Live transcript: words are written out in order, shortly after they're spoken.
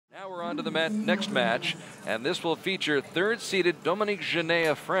on to the next match, and this will feature third-seeded Dominique Genet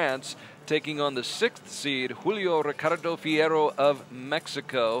of France taking on the 6th seed Julio Ricardo Fierro of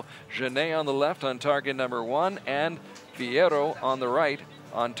Mexico. Genet on the left on target number 1, and Fierro on the right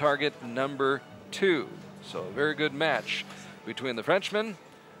on target number 2. So a very good match between the Frenchman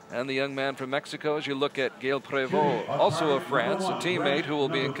and the young man from Mexico. As you look at Gaël Prévost, also of France, a teammate who will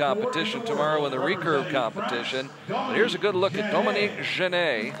be in competition tomorrow in the recurve competition. But here's a good look at Dominique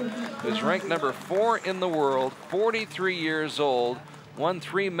Genet, who's ranked number 4 in the world, 43 years old, won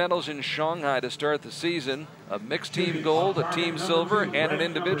 3 medals in Shanghai to start the season, a mixed team gold, a team silver, and an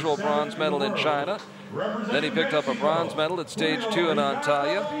individual bronze medal in China. Then he picked up a bronze medal at stage 2 in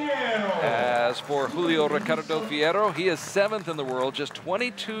Antalya. As for Julio Ricardo Fierro, he is 7th in the world, just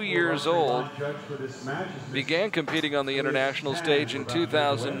 22 years old. Began competing on the international stage in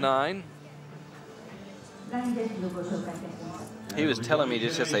 2009. He was telling me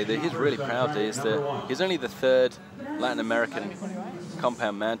just yesterday that he's really proud that he's only the 3rd Latin American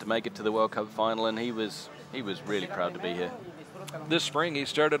compound man to make it to the World Cup final, and he was really proud to be here. This spring, he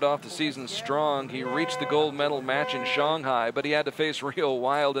started off the season strong. He reached the gold medal match in Shanghai, but he had to face Rio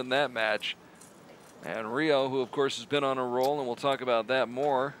Wild in that match. And Rio, who of course has been on a roll, and we'll talk about that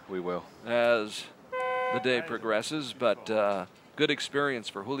more. We will. As the day progresses, but good experience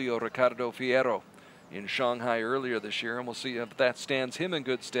for Julio Ricardo Fierro in Shanghai earlier this year, and we'll see if that stands him in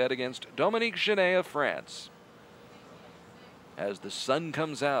good stead against Dominique Genet of France as the sun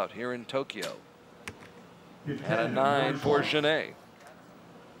comes out here in Tokyo. And a 9 for Genet.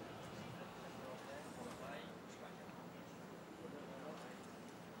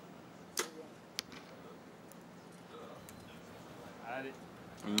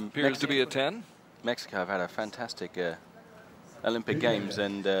 Appears to be a 10. Mexico have had a fantastic Olympic Games,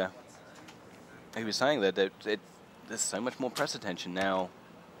 and he was saying that there's so much more press attention now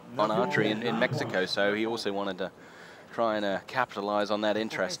on archery in Mexico, so he also wanted to try and capitalize on that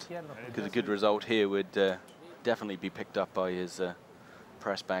interest, because a good result here would definitely be picked up by his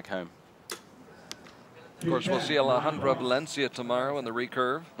press back home. Of course, we'll see Alejandra Valencia tomorrow in the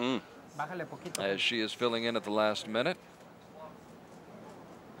recurve, as she is filling in at the last minute.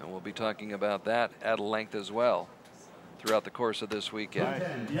 And we'll be talking about that at length as well throughout the course of this weekend.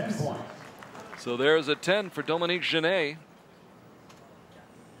 So there's a 10 for Dominique Genet.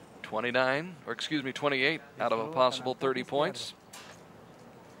 28 out of a possible 30 points.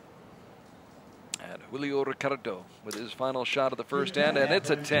 And Julio Ricardo with his final shot of the first end, and it's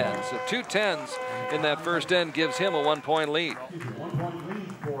a 10. So 2 10s in that first end gives him a 1-point lead.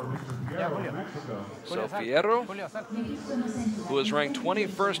 So Fierro, who was ranked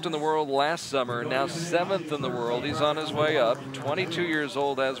 21st in the world last summer, now 7th in the world. He's on his way up, 22 years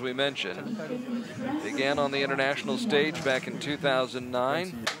old, as we mentioned. Began on the international stage back in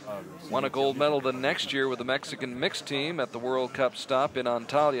 2009. Won a gold medal the next year with the Mexican mixed team at the World Cup stop in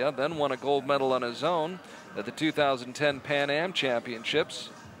Antalya. Then won a gold medal on his own at the 2010 Pan Am Championships.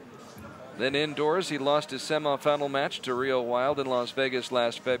 Then indoors, he lost his semifinal match to Rio Wild in Las Vegas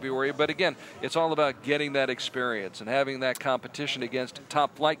last February. But again, it's all about getting that experience and having that competition against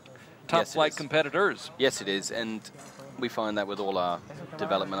top flight competitors. Yes, it is. And we find that with all our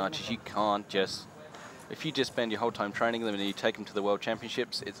development archers, you can't just, if you just spend your whole time training them and you take them to the World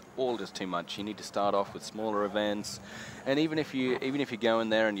Championships, it's all just too much. You need to start off with smaller events, and even if you go in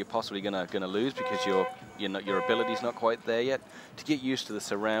there and you're possibly gonna lose because your ability's not quite there yet, to get used to the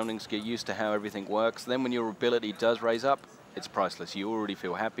surroundings, get used to how everything works. Then when your ability does raise up, it's priceless. You already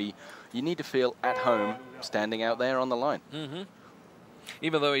feel happy. You need to feel at home standing out there on the line.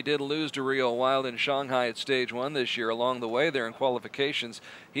 Even though he did lose to Rio Wild in Shanghai at stage 1 this year, along the way there in qualifications,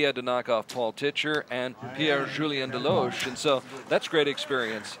 he had to knock off Paul Titcher and Pierre-Julien Deloche, and so that's great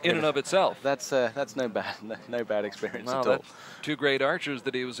experience in and of itself. That's no bad experience at all. That's 2 great archers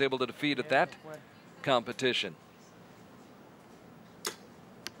that he was able to defeat at that competition.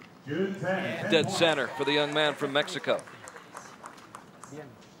 Dead center for the young man from Mexico.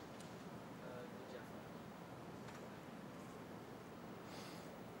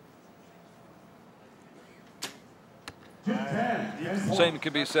 Same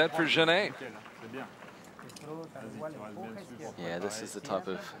could be said for Genet. Yeah, this is the type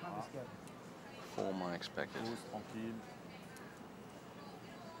of form I expected.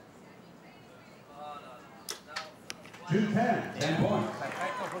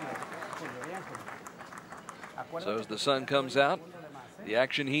 So as the sun comes out, the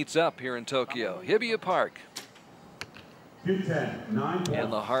action heats up here in Tokyo. Hibiya Park in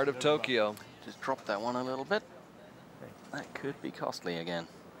the heart of Tokyo. Just drop that one a little bit. That could be costly again.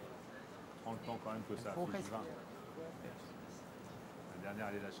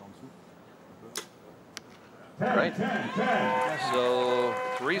 Great. So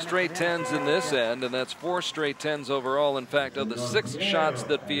 3 straight 10s in this end, and that's 4 straight 10s overall. In fact, of the 6 shots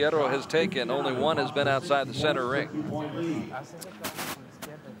that Fierro has taken, only 1 has been outside the center ring,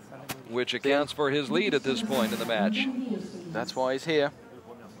 which accounts for his lead at this point in the match. That's why he's here.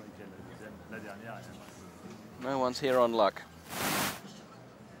 No one's here on luck.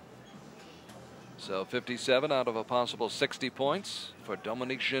 So 57 out of a possible 60 points for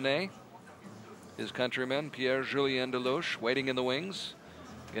Dominique Genet. His countryman, Pierre-Julien Delouche, waiting in the wings,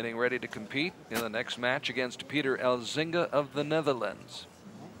 getting ready to compete in the next match against Peter Elzinga of the Netherlands.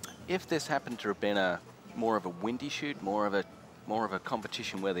 If this happened to have been more of a windy shoot, more of a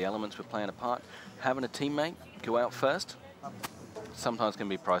competition where the elements were playing a part, having a teammate go out first sometimes can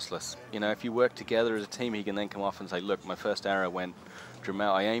be priceless. You know, if you work together as a team, he can then come off and say, look, my first arrow went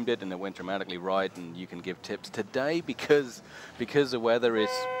I aimed it and it went dramatically right, and you can give tips. Today, because the weather is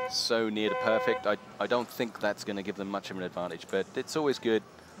so near to perfect, I don't think that's going to give them much of an advantage, but it's always good.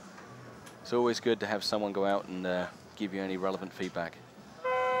 It's always good to have someone go out and give you any relevant feedback.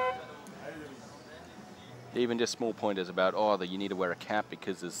 Even just small pointers about, oh, that you need to wear a cap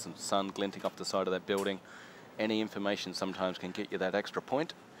because there's some sun glinting off the side of that building. Any information sometimes can get you that extra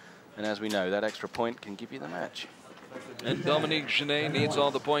point. And as we know, that extra point can give you the match. And Dominique Genet needs all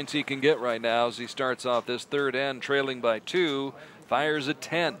the points he can get right now as he starts off this third end, trailing by 2, fires at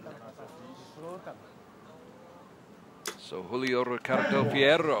 10. So Julio Ricardo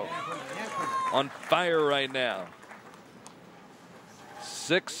Fierro on fire right now.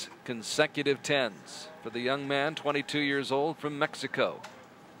 6 consecutive 10s for the young man, 22 years old, from Mexico.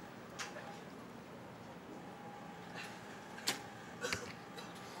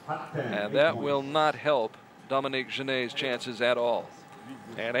 And that will not help Dominique Genet's chances at all.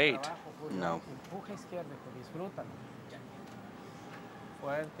 And 8. No.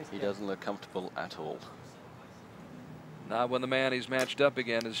 He doesn't look comfortable at all. Not when the man he's matched up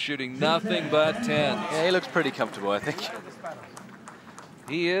again is shooting nothing but 10s. Yeah, he looks pretty comfortable, I think.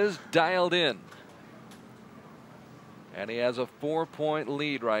 He is dialed in. And he has a 4-point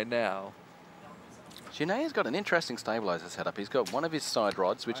lead right now. Genet has got an interesting stabilizer setup. He's got one of his side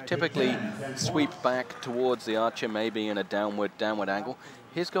rods, which typically sweep back towards the archer, maybe in a downward angle.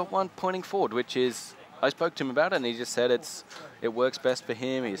 He's got one pointing forward, which is, I spoke to him about it, and he just said it works best for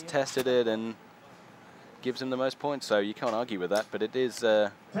him. He's tested it and gives him the most points, so you can't argue with that, but it is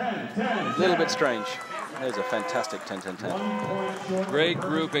a little bit strange. There's a fantastic 10-10-10. Great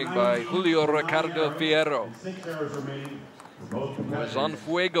grouping by Julio Ricardo Fierro, who is on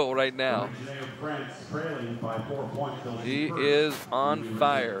fuego right now. He is on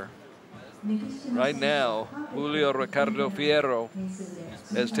fire. Right now, Julio Ricardo Fierro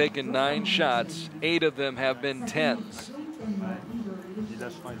has taken 9 shots. 8 of them have been 10s.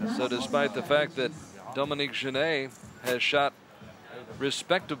 So despite the fact that Dominique Genet has shot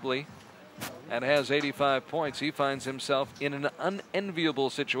respectably and has 85 points, he finds himself in an unenviable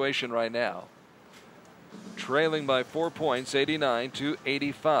situation right now, trailing by 4 points, 89 to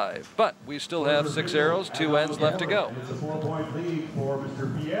 85. But we still have 6 arrows, 2 ends left to go.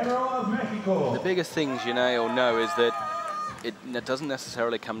 The biggest thing Genet will know is that it doesn't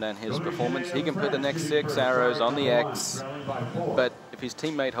necessarily come down his performance. He can put the next 6 arrows on the X, but if his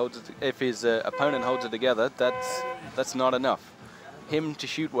teammate holds it, if his opponent holds it together, that's not enough. Him to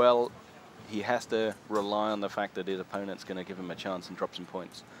shoot well, he has to rely on the fact that his opponent's going to give him a chance and drop some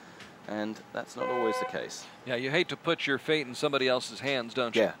points. And that's not always the case. Yeah, you hate to put your fate in somebody else's hands,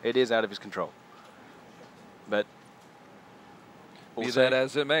 don't you? Yeah, it is out of his control. But be that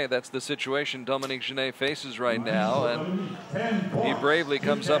as it may, that's the situation Dominique Genet faces right now, and he bravely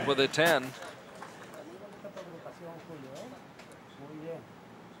comes up with a 10.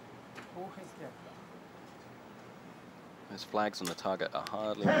 His flags on the target are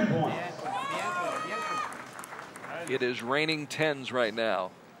hardly. It is raining 10s right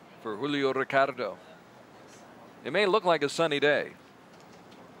now for Julio Ricardo. It may look like a sunny day.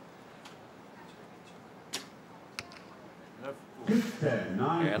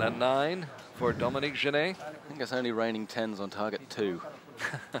 And a 9 for Dominique Genet. I think it's only raining 10s on target 2.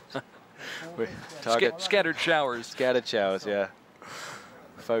 Scattered showers. Scattered showers, yeah.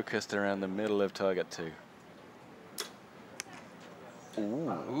 Focused around the middle of target 2.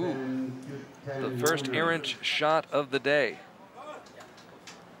 Ooh. The first errant shot of the day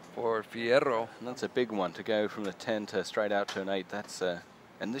for Fierro. And that's a big one to go from the 10 to straight out to an 8. That's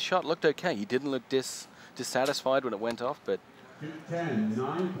and the shot looked okay. He didn't look dissatisfied when it went off, but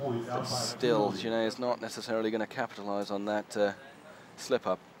still, Genet is not necessarily going to capitalize on that slip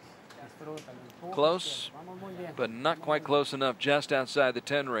up. Close, but not quite close enough, just outside the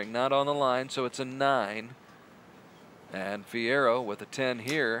 10 ring, not on the line, so it's a 9. And Fierro with a 10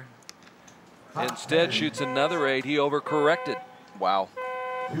 here instead shoots another 8. He overcorrected. Wow.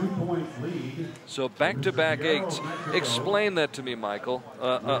 2 points lead. So back-to-back 8s. Explain that to me, Michael.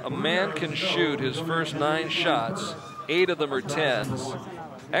 A man can shoot his first 9 shots, 8 of them are 10s.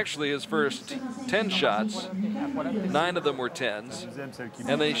 Actually, his first 10 shots, 9 of them were 10s,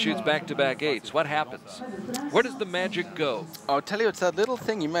 and then he shoots back-to-back 8s. What happens? Where does the magic go? I'll tell you, it's that little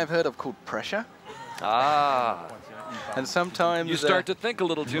thing you may have heard of called pressure. Ah. And sometimes you start to think a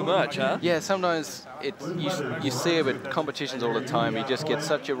little too much, huh? Yeah, sometimes you see it with competitions all the time. You just get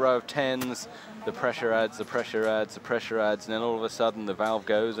such a row of 10s, the pressure adds, the pressure adds, the pressure adds, and then all of a sudden the valve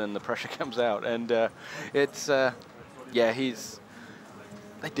goes and the pressure comes out. And yeah,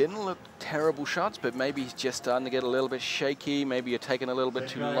 they didn't look terrible shots, but maybe he's just starting to get a little bit shaky. Maybe you're taking a little bit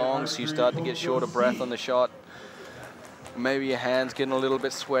too long, so you start to get short of breath on the shot. Maybe your hand's getting a little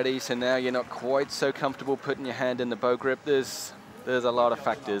bit sweaty, so now you're not quite so comfortable putting your hand in the bow grip. There's a lot of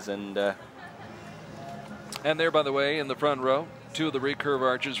factors, and there, by the way, in the front row, 2 of the recurve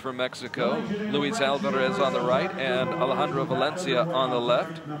archers from Mexico, Luis Alvarez on the right and Alejandro Valencia on the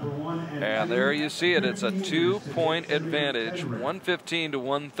left. And there you see it. It's a 2-point advantage, 115 to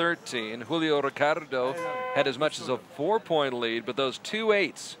 113. Julio Ricardo had as much as a 4-point lead, but those 2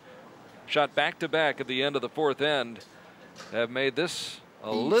 8s shot back-to-back at the end of the 4th end have made this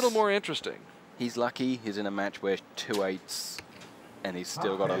a little more interesting. He's lucky he's in a match where 2 8s and he's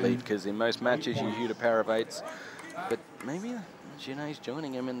still got a lead, because in most matches you shoot a pair of 8s. But maybe Genet's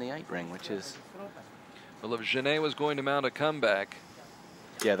joining him in the 8 ring, which is... Well, if Genet was going to mount a comeback...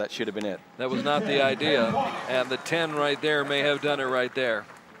 Yeah, that should have been it. That was not the idea. And the 10 right there may have done it right there.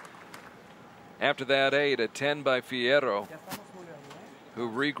 After that 8, a 10 by Fierro, who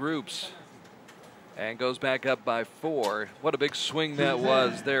regroups and goes back up by 4. What a big swing that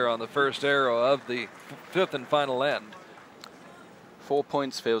was there on the first arrow of the 5th and final end. 4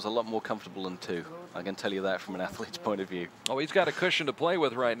 points feels a lot more comfortable than 2. I can tell you that from an athlete's point of view. Oh, he's got a cushion to play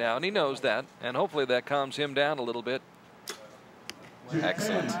with right now, and he knows that, and hopefully that calms him down a little bit.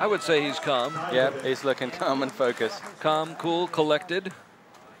 Excellent. I would say he's calm. Yeah, he's looking calm and focused. Calm, cool, collected.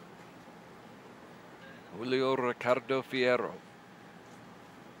 Julio Ricardo Fierro,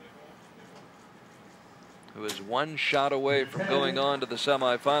 who is 1 shot away from going on to the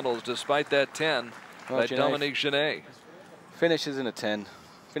semifinals despite that 10 by Dominique Genet. Finishes in a 10.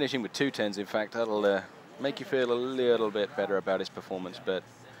 Finishing with 2 10s, in fact, that'll make you feel a little bit better about his performance, but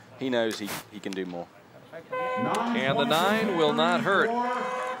he knows he can do more. And the 9 will not hurt.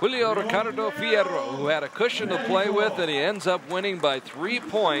 Julio Ricardo Fierro, who had a cushion to play with, and he ends up winning by 3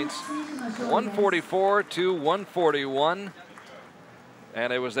 points, 144 to 141.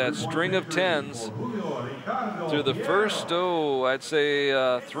 And it was that string of 10s through the first, I'd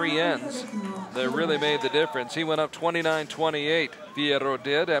say 3 ends that really made the difference. He went up 29-28, Fierro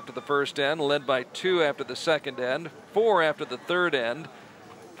did, after the first end, led by 2 after the second end, 4 after the third end,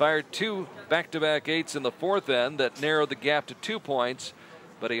 fired 2 back-to-back 8s in the 4th end that narrowed the gap to 2 points,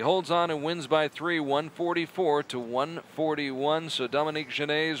 but he holds on and wins by 3, 144 to 141. So Dominique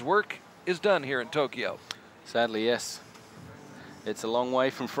Genet's work is done here in Tokyo. Sadly, yes. It's a long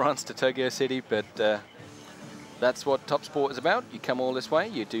way from France to Tokyo City, but that's what top sport is about. You come all this way,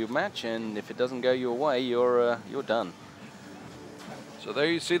 you do a match, and if it doesn't go your way, you're done. So there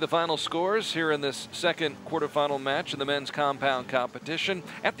you see the final scores here in this second quarterfinal match in the men's compound competition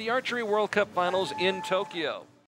at the Archery World Cup Finals in Tokyo.